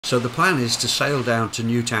So the plan is to sail down to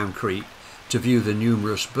Newtown Creek to view the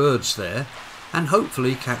numerous birds there and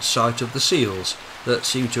hopefully catch sight of the seals that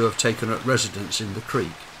seem to have taken up residence in the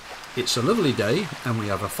creek. It's a lovely day and we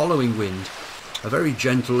have a following wind, a very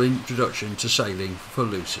gentle introduction to sailing for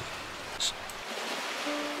Lucy.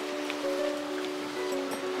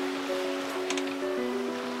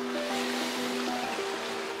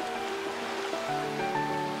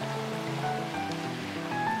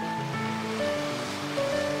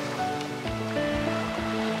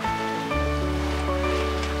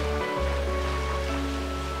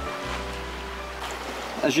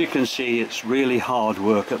 As you can see, it's really hard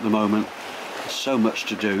work at the moment. There's so much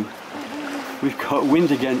to do. We've got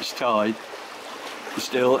wind against tide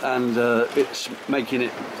still, and it's making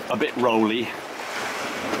it a bit rolly.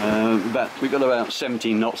 But we've got about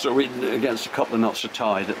 17 knots, so we're against a couple of knots of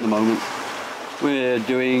tide at the moment. We're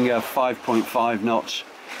doing 5.5 knots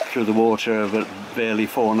through the water, but barely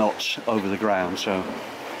 4 knots over the ground. So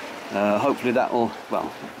hopefully that will,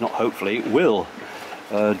 well, not hopefully, it will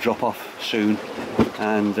drop off soon,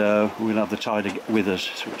 and we'll have the tide with us,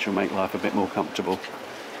 which will make life a bit more comfortable.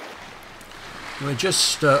 We're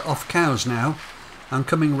just off Cowes now and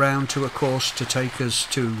coming round to a course to take us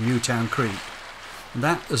to Newtown Creek.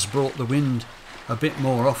 That has brought the wind a bit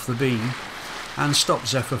more off the beam and stopped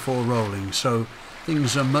Zephyr IV rolling, so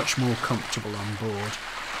things are much more comfortable on board.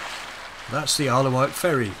 That's the Isle of Wight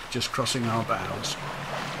ferry just crossing our bows.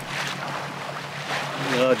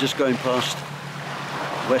 We are just going past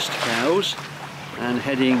West Cowes and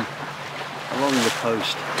heading along the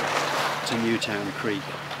coast to Newtown Creek.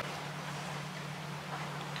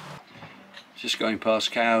 Just going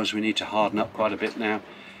past Cowes, we need to harden up quite a bit now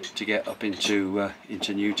to get up into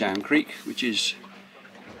Newtown Creek, which is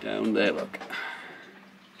down there, look.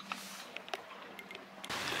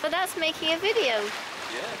 But that's making a video.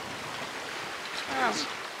 Yeah. Oh.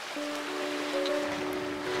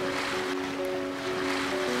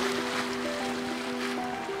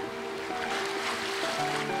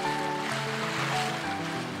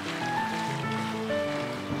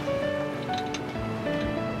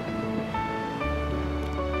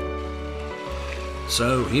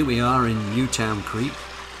 So here we are in Newtown Creek.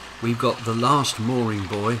 We've got the last mooring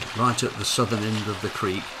buoy right at the southern end of the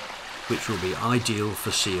creek, which will be ideal for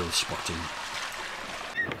seal spotting.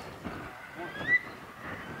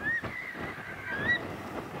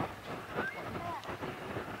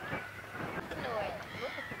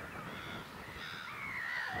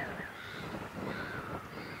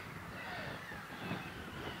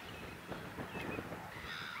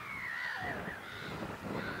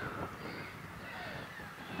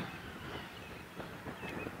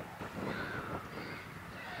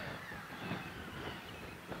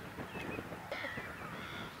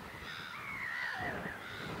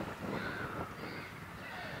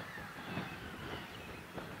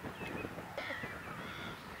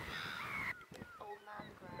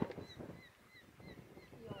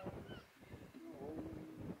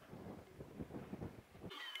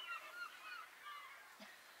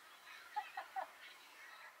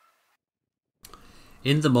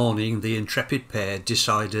 In the morning, the intrepid pair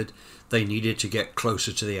decided they needed to get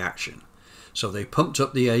closer to the action, so they pumped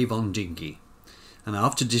up the Avon dinghy, and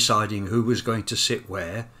after deciding who was going to sit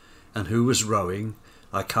where and who was rowing,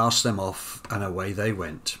 I cast them off and away they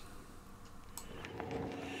went.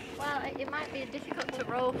 Well, it might be difficult to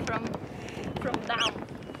row from down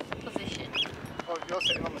position. Well, you're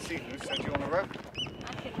sitting on the seat, Luce, so do you want to row?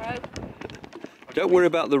 I can row. Don't worry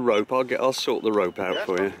about the rope, I'll sort the rope out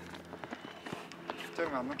for you. Turn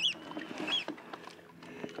around then.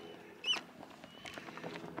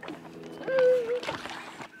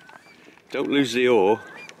 Don't lose the oar.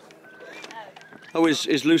 Oh,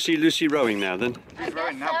 is Lucy rowing now then? She's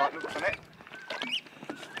rowing now, but looks on it.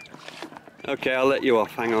 Okay, I'll let you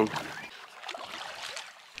off, hang on.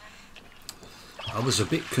 I was a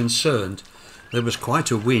bit concerned. There was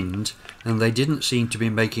quite a wind and they didn't seem to be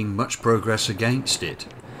making much progress against it.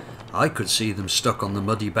 I could see them stuck on the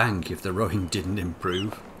muddy bank if the rowing didn't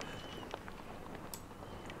improve.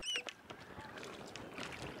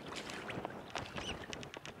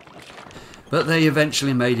 But they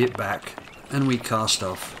eventually made it back and we cast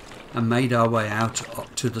off and made our way out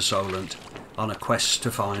up to the Solent on a quest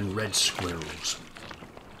to find red squirrels.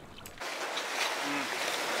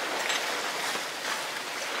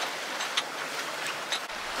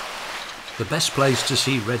 The best place to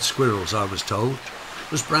see red squirrels, I was told,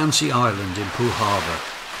 was Brownsea Island in Poole Harbour.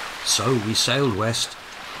 So we sailed west,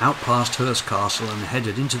 out past Hurst Castle and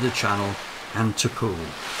headed into the Channel and to Poole.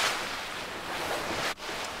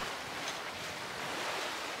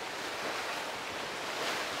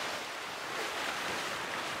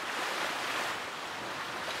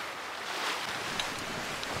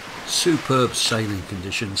 Superb sailing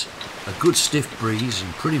conditions, a good stiff breeze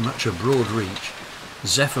and pretty much a broad reach.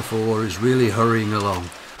 Zephyr IV is really hurrying along.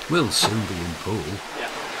 We'll soon be in Poole. Yeah.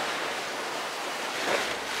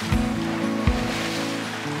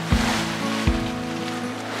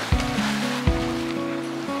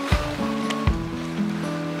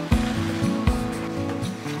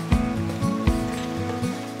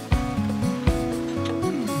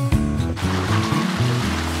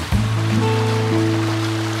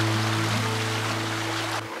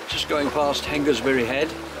 Going past Hengersbury Head,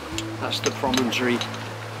 that's the promontory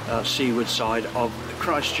seaward side of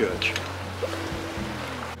Christchurch.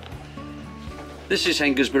 This is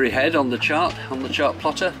Hengersbury Head on the chart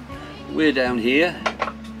plotter. We're down here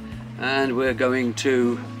and we're going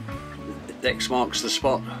to, X marks the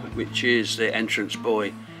spot, which is the entrance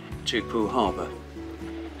buoy to Poole Harbour.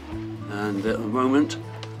 And at the moment,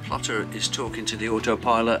 plotter is talking to the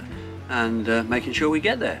autopilot and making sure we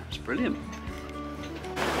get there. It's brilliant.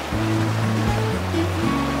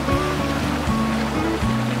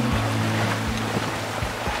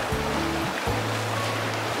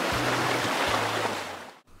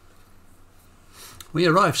 We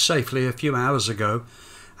arrived safely a few hours ago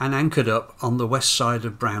and anchored up on the west side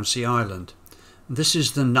of Brownsea Island. This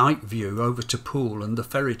is the night view over to Poole and the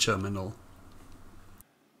ferry terminal.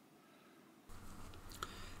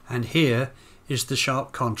 And here is the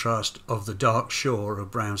sharp contrast of the dark shore of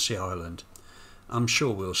Brownsea Island. I'm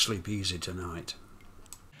sure we'll sleep easy tonight.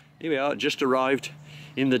 Here we are, just arrived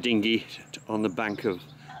in the dinghy on the bank of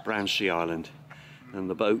Brownsea Island, and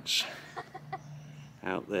the boat's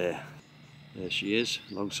out there. There she is,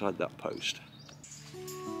 alongside that post.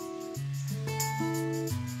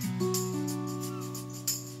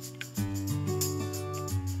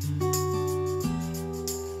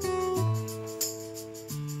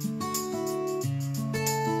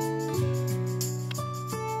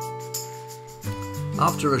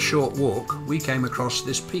 After a short walk, we came across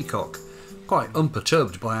this peacock, quite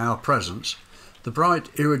unperturbed by our presence. The bright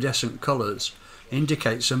iridescent colours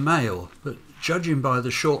indicates a male, but judging by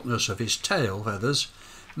the shortness of his tail feathers,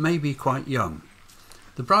 may be quite young.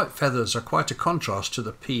 The bright feathers are quite a contrast to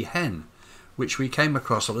the peahen, which we came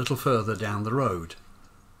across a little further down the road.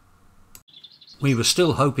 We were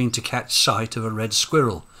still hoping to catch sight of a red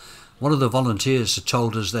squirrel. One of the volunteers had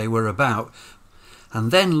told us they were about,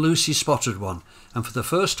 and then Lucy spotted one, and for the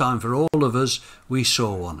first time for all of us, we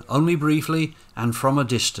saw one, only briefly and from a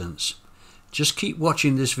distance. Just keep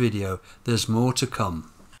watching this video, there's more to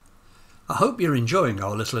come. I hope you're enjoying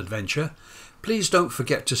our little adventure. Please don't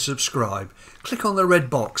forget to subscribe. Click on the red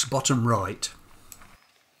box bottom right.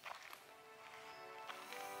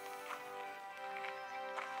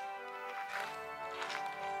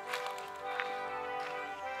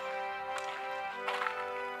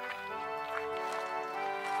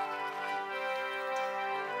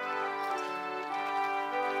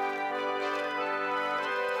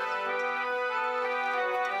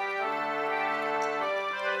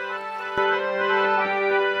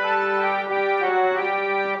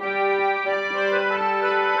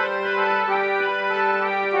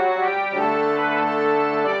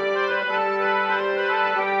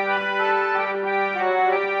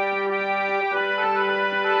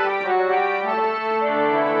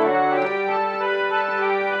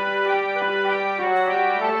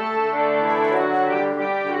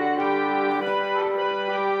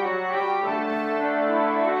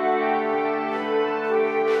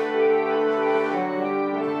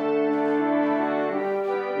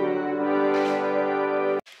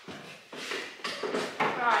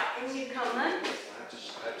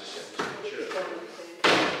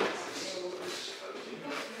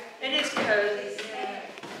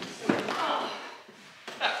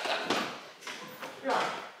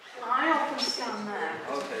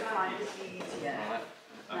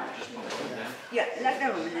 Yeah, let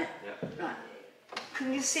go a minute. Yeah. Right.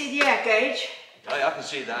 Can you see the air gauge? I can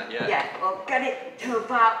see that, yeah. Yeah, well get it to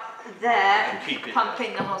about there and keep it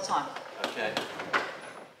pumping the whole time. Okay.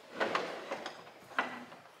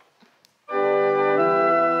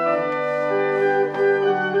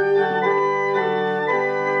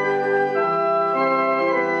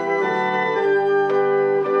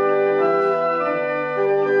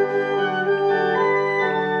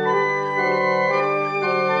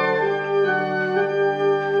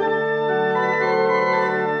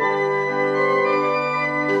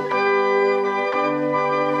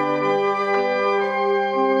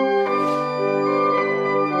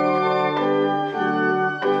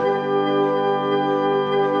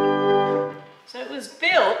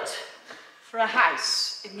 For a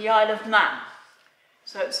house in the Isle of Man.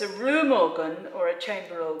 So it's a room organ or a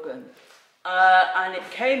chamber organ. and it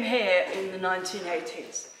came here in the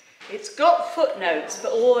 1980s. It's got footnotes,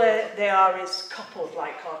 but all they are is coupled,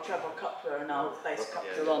 like our treble coupler and our bass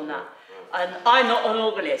coupler on that. And I'm not an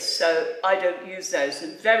organist, so I don't use those,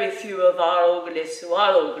 and very few of our organists who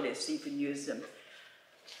are organists even use them.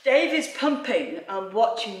 Dave is pumping and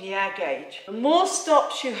watching the air gauge. The more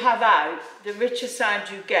stops you have out, the richer sound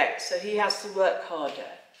you get, so he has to work harder.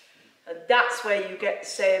 And that's where you get to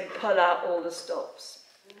say and pull out all the stops.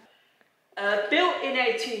 Built in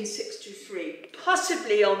 1863,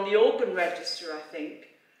 possibly on the organ register, I think,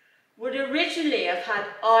 would originally have had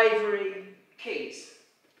ivory keys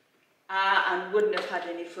and wouldn't have had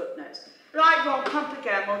any footnotes. Right, go on, pump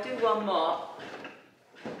again, we'll do one more.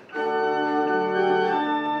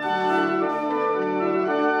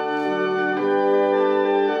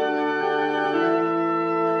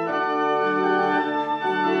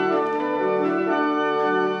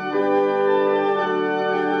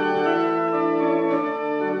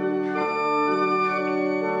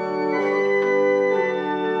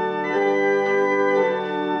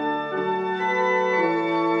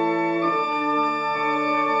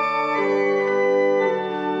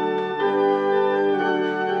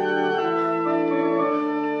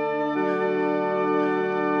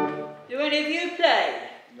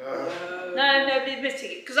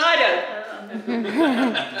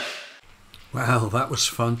 Well, that was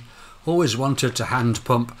fun. Always wanted to hand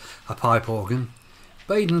pump a pipe organ.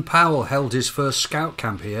 Baden Powell held his first scout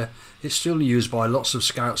camp here. It's still used by lots of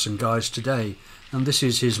scouts and guides today, and this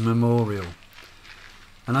is his memorial.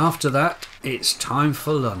 And after that, it's time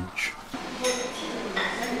for lunch.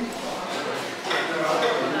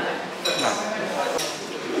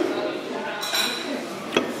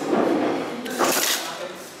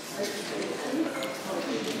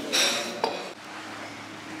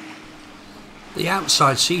 The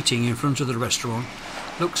outside seating in front of the restaurant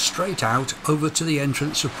looks straight out over to the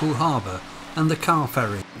entrance of Poole Harbour, and the car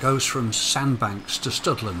ferry goes from Sandbanks to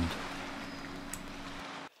Studland.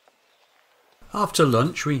 After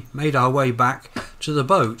lunch we made our way back to the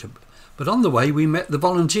boat, but on the way we met the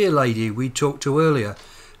volunteer lady we talked to earlier,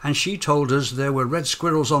 and she told us there were red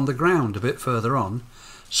squirrels on the ground a bit further on,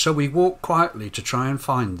 so we walked quietly to try and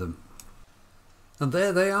find them. And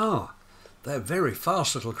there they are. They're very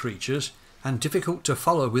fast little creatures and difficult to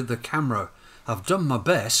follow with the camera. I've done my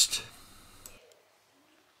best.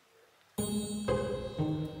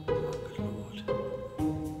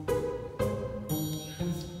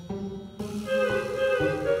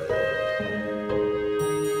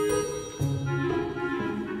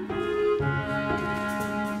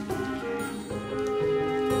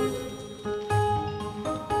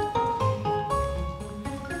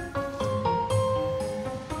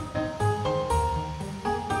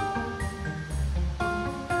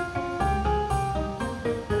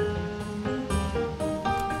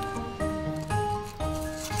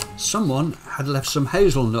 Someone had left some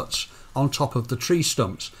hazelnuts on top of the tree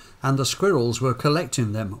stumps, and the squirrels were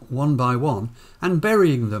collecting them one by one and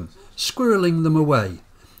burying them, squirreling them away.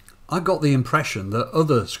 I got the impression that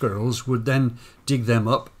other squirrels would then dig them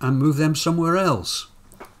up and move them somewhere else.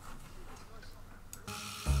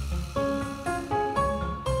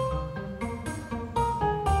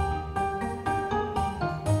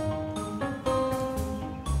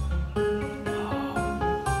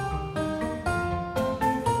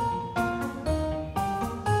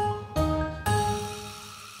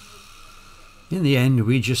 In the end,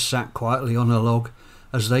 we just sat quietly on a log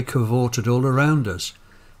as they cavorted all around us.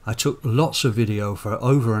 I took lots of video for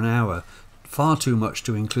over an hour, far too much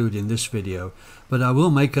to include in this video, but I will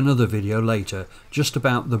make another video later just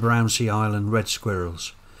about the Brownsea Island red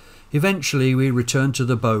squirrels. Eventually we returned to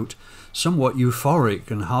the boat, somewhat euphoric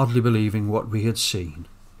and hardly believing what we had seen.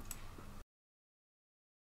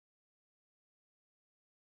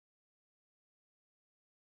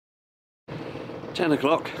 "10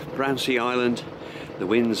 o'clock, Brownsea Island. The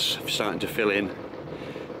wind's starting to fill in,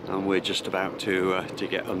 and we're just about to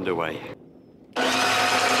get underway.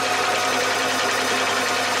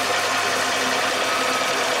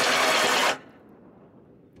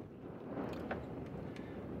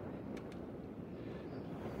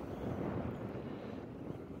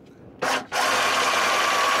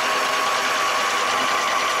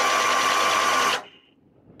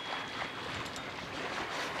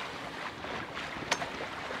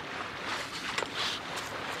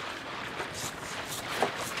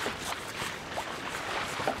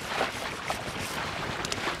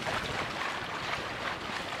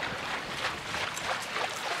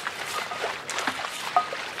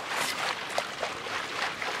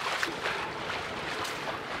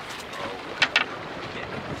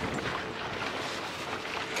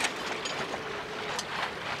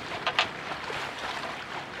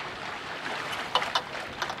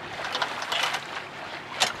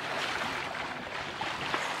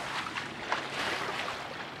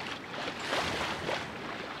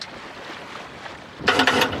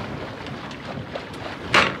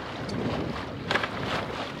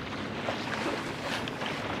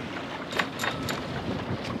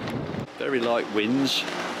 very light winds,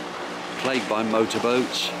 plagued by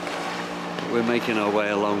motorboats. We're making our way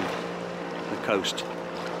along the coast.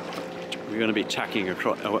 We're going to be tacking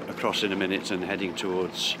across in a minute and heading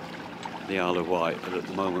towards the Isle of Wight, but at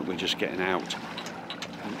the moment we're just getting out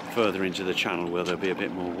further into the channel where there'll be a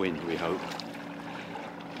bit more wind, we hope.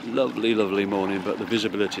 Lovely, lovely morning, but the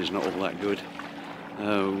visibility is not all that good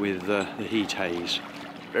with the heat haze.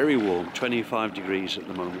 Very warm, 25 degrees at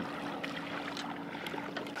the moment.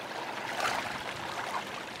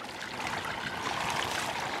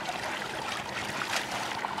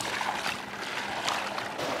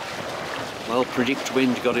 Well, Predict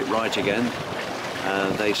Wind got it right again.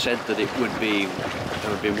 They said that there would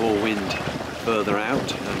be more wind further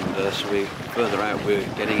out, and so further out we're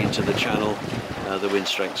getting into the channel. The wind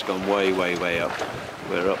strength's gone way, way, way up.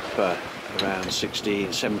 We're up around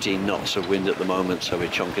 16, 17 knots of wind at the moment, so we're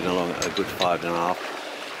chonking along at a good 5.5.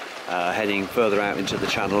 Heading further out into the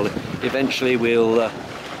channel. Eventually we'll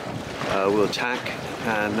tack,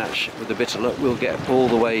 and with a bit of luck we'll get all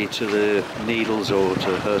the way to the Needles or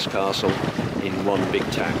to Hurst Castle in one big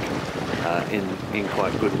tack, in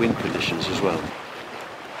quite good wind conditions as well.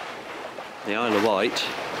 The Isle of Wight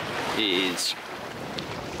is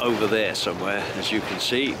over there somewhere, as you can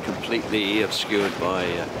see, completely obscured by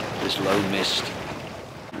this low mist.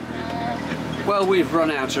 Well, we've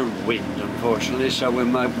run out of wind, unfortunately, so we're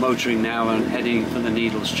motoring now and heading for the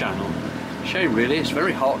Needles Channel. Shame really, it's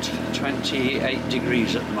very hot, 28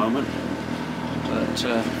 degrees at the moment, but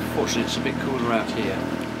fortunately it's a bit cooler out here.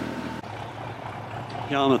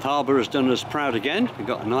 Yarmouth Harbour has done us proud again. We've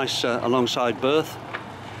got a nice alongside berth,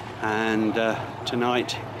 and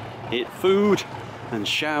tonight eat food and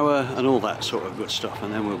shower and all that sort of good stuff,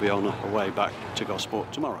 and then we'll be on our way back to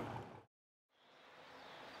Gosport tomorrow.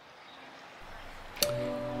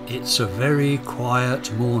 It's a very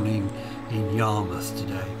quiet morning in Yarmouth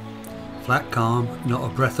today. Flat calm, not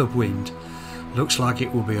a breath of wind. Looks like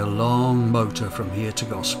it will be a long motor from here to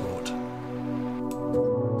Gosport.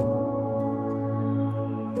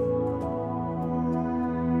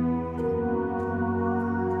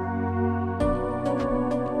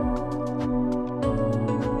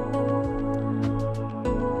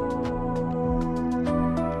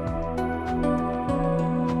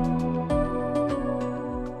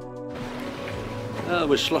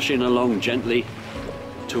 We're sloshing along gently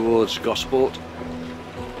towards Gosport.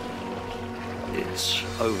 It's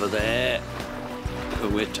over there,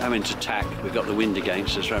 and we're having to tack. We've got the wind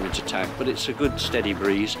against us, we're having to tack, but it's a good steady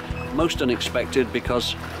breeze. Most unexpected,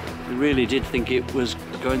 because we really did think it was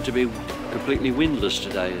going to be completely windless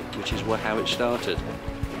today, which is how it started.